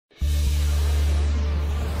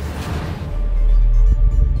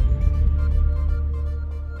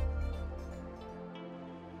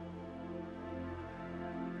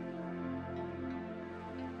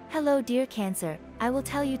Hello dear Cancer, I will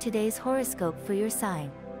tell you today's horoscope for your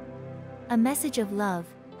sign. A message of love,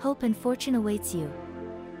 hope and fortune awaits you.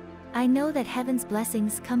 I know that heaven's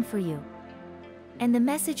blessings come for you. And the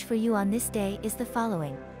message for you on this day is the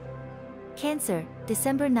following. Cancer,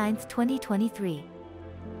 December 9th, 2023.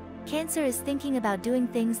 Cancer is thinking about doing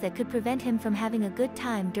things that could prevent him from having a good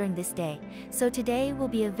time during this day, so today will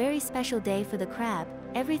be a very special day for the crab.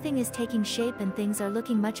 Everything is taking shape and things are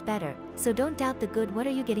looking much better, so don't doubt the good. What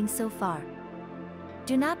are you getting so far?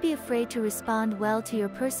 Do not be afraid to respond well to your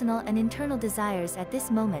personal and internal desires at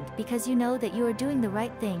this moment, because you know that you are doing the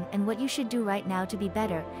right thing and what you should do right now to be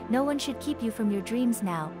better. No one should keep you from your dreams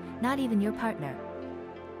now, not even your partner.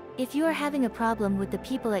 If you are having a problem with the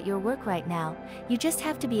people at your work right now, you just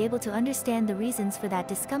have to be able to understand the reasons for that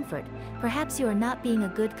discomfort. Perhaps you are not being a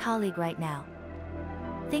good colleague right now.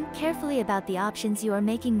 Think carefully about the options you are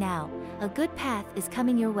making now. A good path is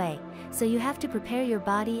coming your way, so you have to prepare your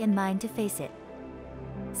body and mind to face it.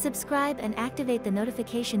 Subscribe and activate the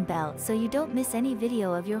notification bell so you don't miss any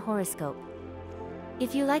video of your horoscope.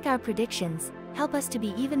 If you like our predictions, help us to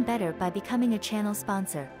be even better by becoming a channel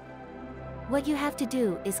sponsor. What you have to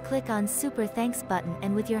do is click on Super Thanks button,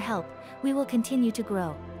 and with your help, we will continue to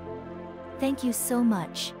grow. Thank you so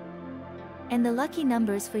much. And the lucky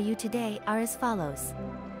numbers for you today are as follows: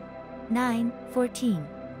 9, 14,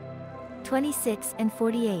 26 and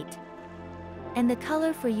 48. And the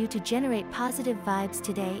color for you to generate positive vibes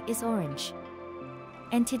today is orange.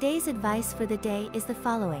 And today's advice for the day is the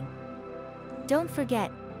following. Don't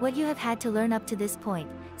forget what you have had to learn up to this point.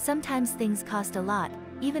 Sometimes things cost a lot,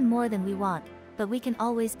 even more than we want, but we can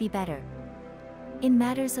always be better. In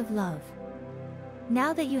matters of love,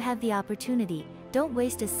 now that you have the opportunity, don't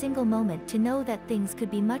waste a single moment to know that things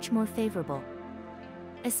could be much more favorable.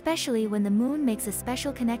 Especially when the moon makes a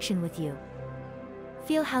special connection with you.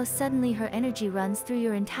 Feel how suddenly her energy runs through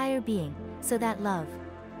your entire being, so that love.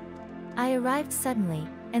 I arrived suddenly,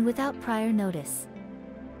 and without prior notice.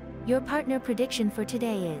 Your partner prediction for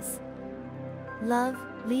today is: love,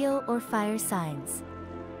 Leo or fire signs.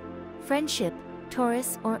 Friendship,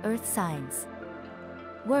 Taurus or earth signs.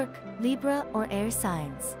 Work, Libra or air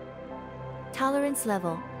signs. Tolerance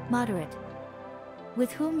level, moderate.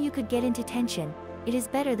 With whom you could get into tension, it is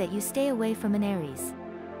better that you stay away from an Aries.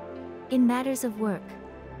 In matters of work,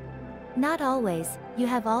 not always, you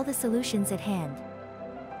have all the solutions at hand.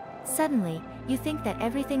 Suddenly, you think that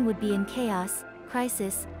everything would be in chaos,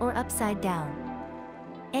 crisis, or upside down.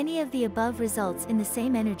 Any of the above results in the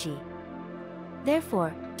same energy.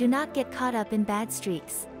 Therefore, do not get caught up in bad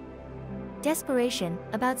streaks. Desperation,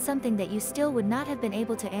 about something that you still would not have been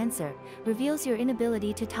able to answer, reveals your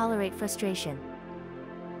inability to tolerate frustration.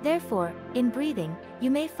 Therefore, in breathing, you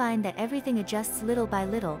may find that everything adjusts little by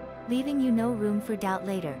little, leaving you no room for doubt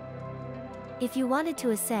later. If you wanted to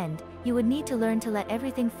ascend, you would need to learn to let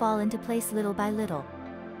everything fall into place little by little.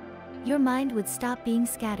 Your mind would stop being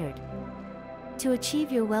scattered. To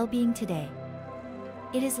achieve your well-being today,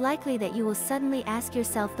 it is likely that you will suddenly ask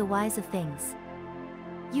yourself the whys of things.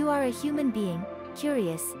 You are a human being,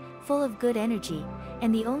 curious, full of good energy,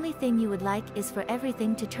 and the only thing you would like is for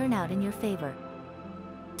everything to turn out in your favor.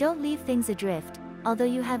 Don't leave things adrift, although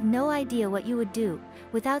you have no idea what you would do.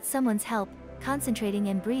 Without someone's help, concentrating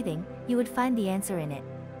and breathing, you would find the answer in it.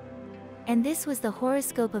 And this was the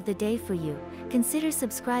horoscope of the day for you. Consider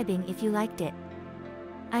subscribing if you liked it.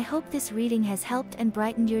 I hope this reading has helped and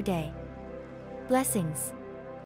brightened your day. Blessings.